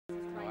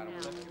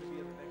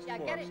Yeah,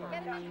 get it.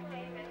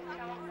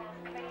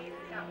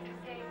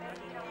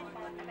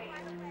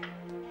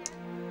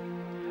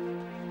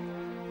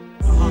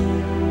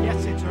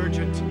 Yes, it's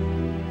urgent.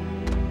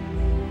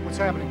 What's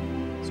happening?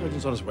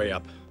 Surgeon's on his way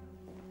up.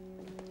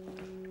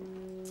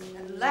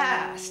 At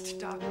last,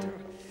 Dr.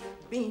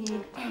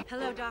 Bean.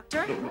 Hello,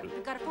 doctor.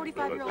 We've got a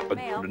 45-year-old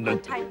male,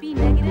 blood type B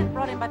negative,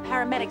 brought in by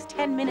paramedics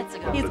 10 minutes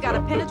ago. He's got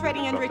a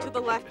penetrating injury to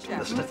the left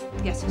chest.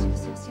 Yes.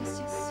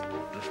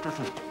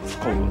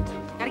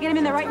 Gotta get him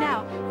in there right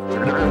now.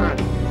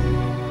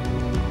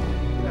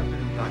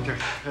 Doctor,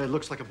 it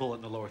looks like a bullet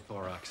in the lower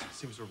thorax.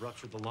 Seems to have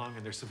ruptured the lung,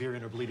 and there's severe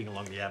inner bleeding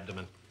along the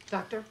abdomen.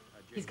 Doctor,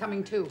 he's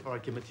coming too. All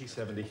right, give him a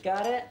T70.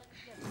 Got it?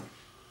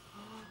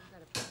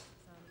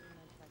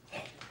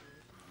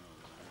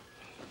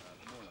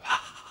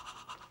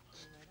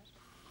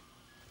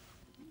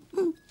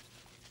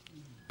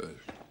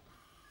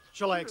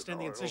 Shall I extend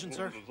the incision,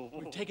 sir?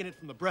 We've taken it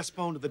from the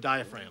breastbone to the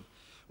diaphragm.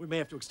 We may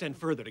have to extend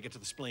further to get to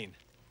the spleen.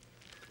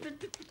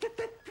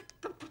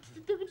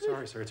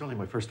 Sorry, sir, it's only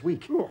my first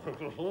week. No,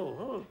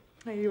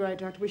 you're right,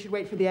 Doctor. We should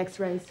wait for the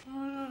x-rays.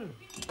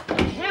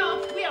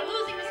 Help! We are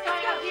losing this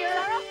guy out here!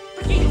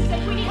 For Jesus'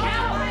 sake, we need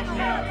help!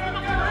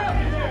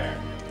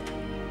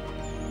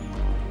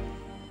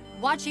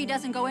 Watch he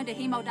doesn't go into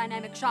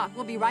hemodynamic shock.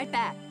 We'll be right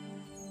back.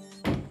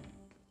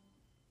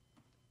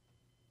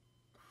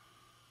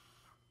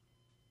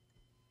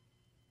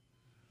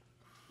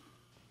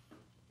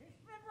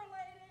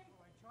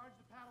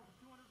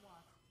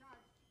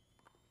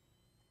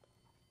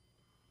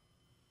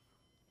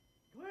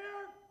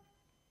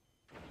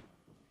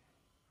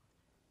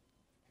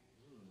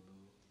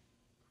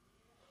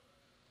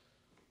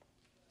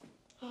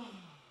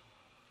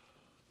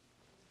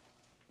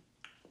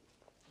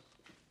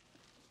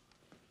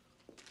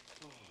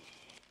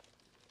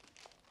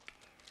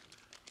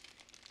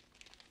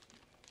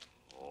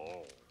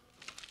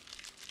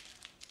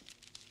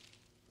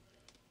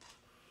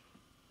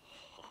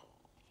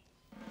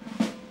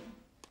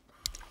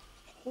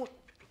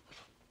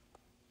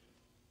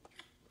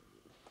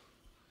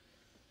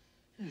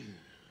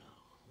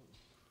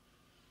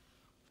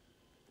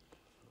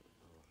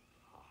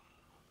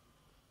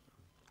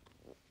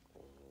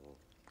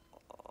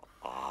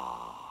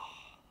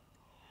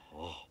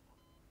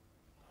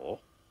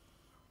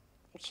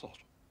 What's that?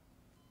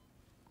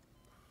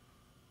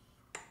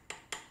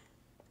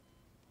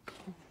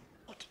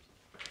 What?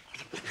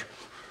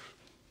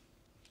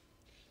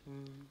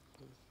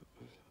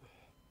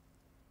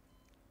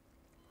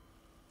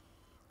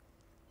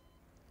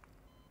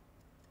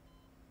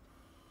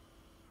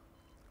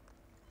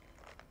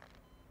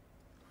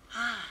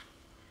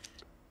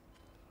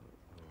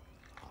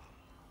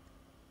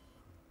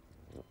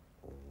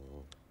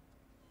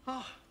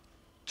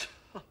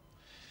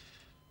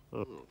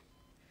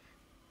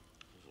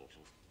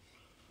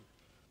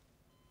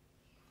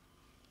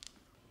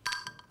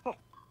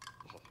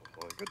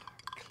 Very good.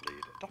 Clean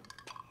it up.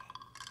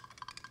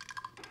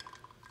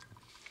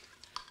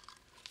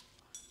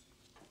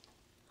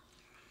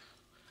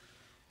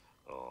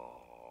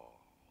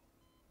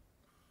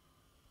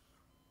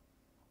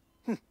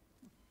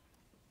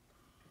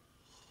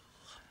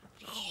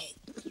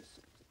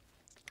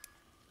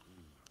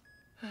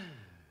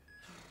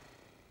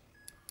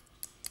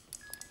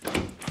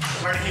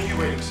 Sorry to keep you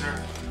waiting,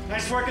 sir.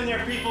 Nice work in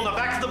there, people. Now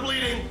back to the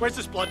bleeding. Where's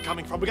this blood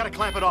coming from? We gotta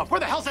clamp it off. Where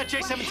the hell's that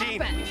J17? We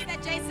need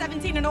that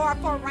J17 and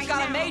OR4 right now.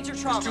 Got a major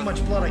trauma. There's too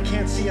much blood. I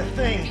can't see a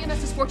thing.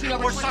 EMS is 14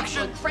 over More 20.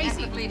 suction.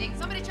 Crazy bleeding.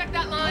 Somebody check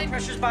that line.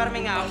 Pressure's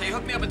bottoming out. Okay,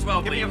 hook me up at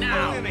 12, please.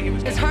 Now.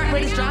 His heart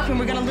rate is dropping.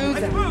 We're gonna lose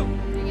him.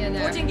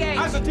 14 gauge.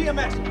 How's the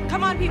TMS?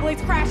 Come on, people.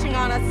 He's crashing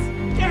on us.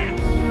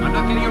 I'm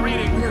not getting a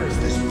reading. Where is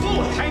this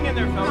bullet? Hang in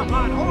there, fella. Come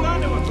on, hold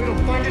on to him. If we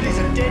don't find it, he's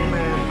a dead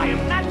man. I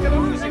am not going to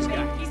lose this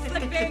guy. He's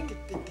slipping.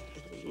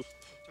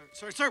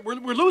 Sir, we're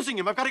losing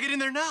him. I've got to get in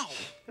there now.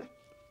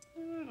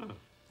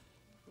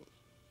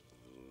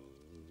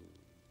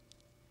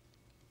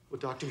 Well,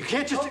 doctor, you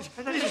can't just...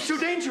 This is too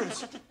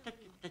dangerous.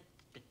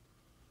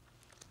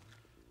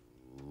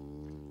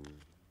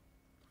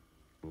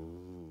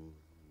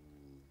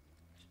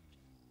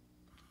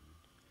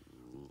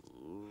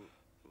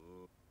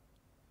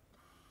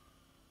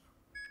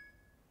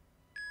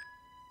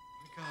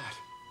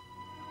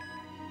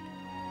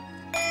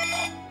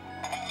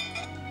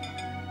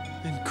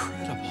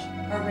 Incredible.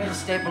 Heart rate is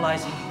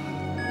stabilizing.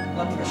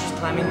 Blood pressure's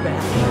climbing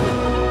back.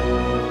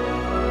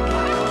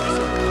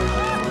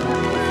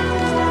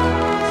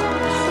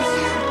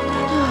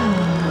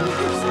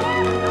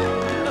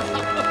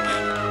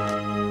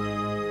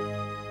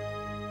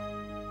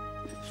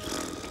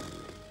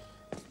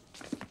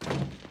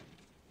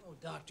 Oh,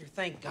 Doctor,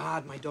 thank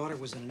God my daughter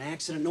was in an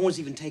accident. No one's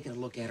even taken a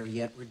look at her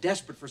yet. We're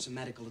desperate for some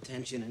medical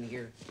attention in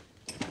here.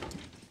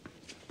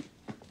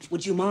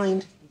 Would you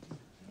mind?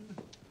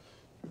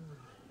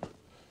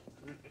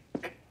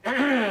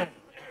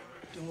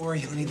 Don't worry,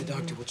 honey. The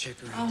doctor will check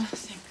her out. Oh,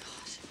 thank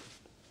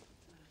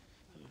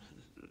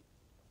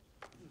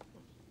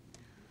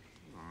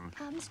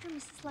God. Mr.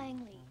 and Mrs.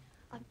 Langley,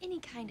 Any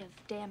kind of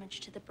damage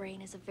to the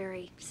brain is a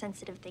very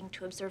sensitive thing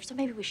to observe, so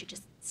maybe we should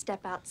just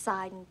step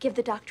outside and give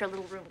the doctor a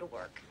little room to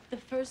work. The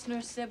first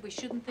nurse said we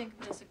shouldn't think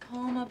of it as a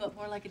coma, but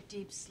more like a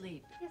deep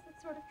sleep. Yes,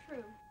 that's sort of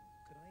true.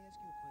 Could I ask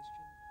you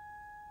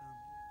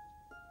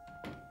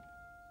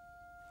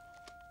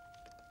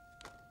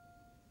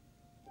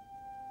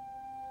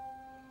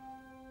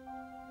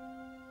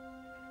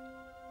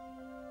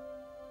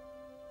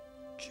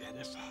a question?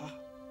 Jennifer,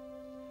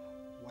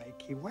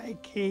 wakey,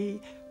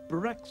 wakey,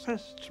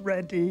 breakfast's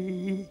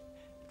ready.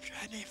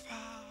 Jennifer.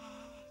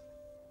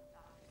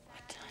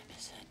 What time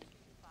is it?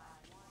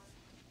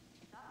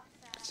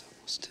 It's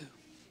almost 2.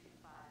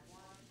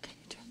 Can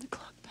you turn the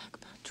clock back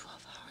about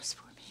 12 hours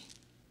for me?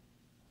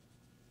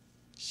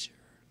 Sure.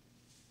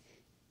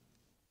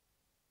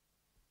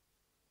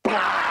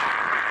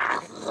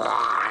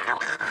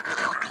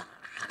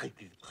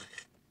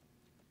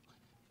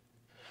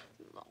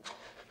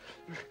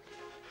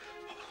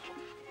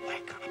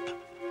 Wake up.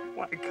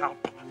 Wake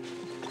up.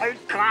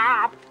 Wake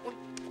up.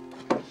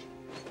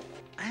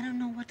 I don't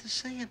know what to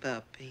say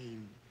about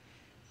Bean.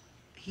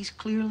 He's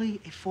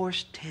clearly a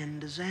Force 10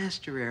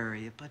 disaster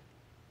area, but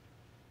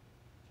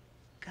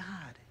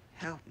God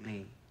help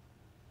me.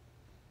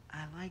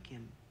 I like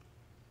him.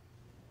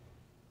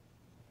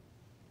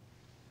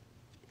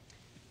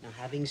 Now,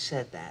 having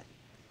said that,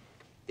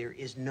 there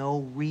is no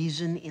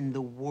reason in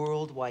the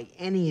world why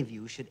any of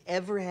you should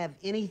ever have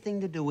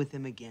anything to do with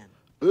him again.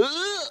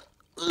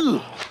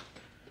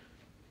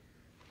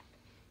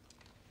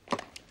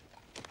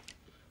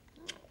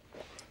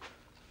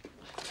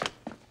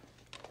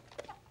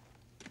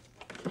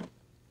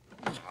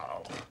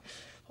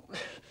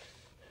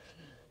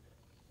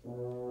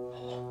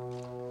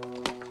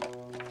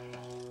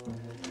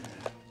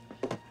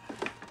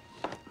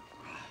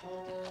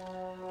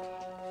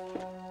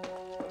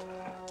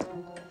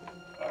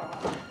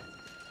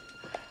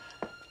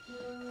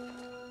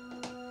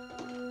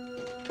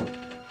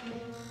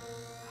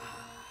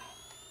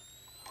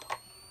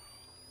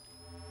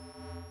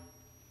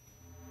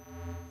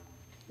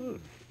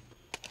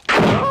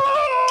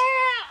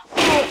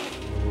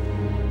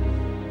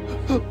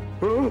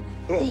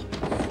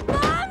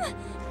 Mom!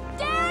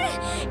 Dad!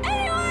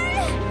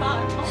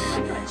 Anyone!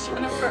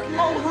 Jennifer.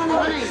 Oh,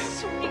 honey.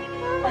 Sweet.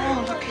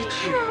 Oh, look at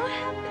you.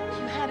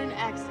 You had an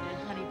accident,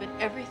 honey, but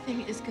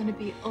everything is going to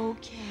be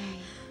okay.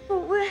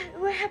 Well,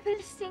 what happened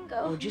to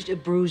Stingo? Oh, just a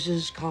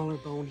bruises,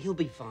 collarbone. He'll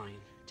be fine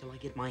till I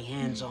get my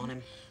hands on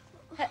him.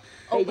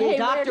 Hey,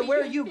 doctor,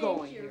 where are you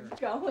going here?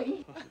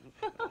 Going.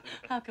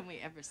 How can we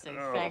ever say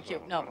thank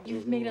you? No,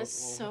 you've made us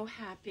so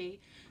happy.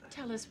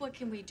 Tell us, what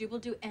can we do? We'll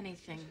do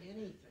anything.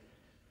 Anything.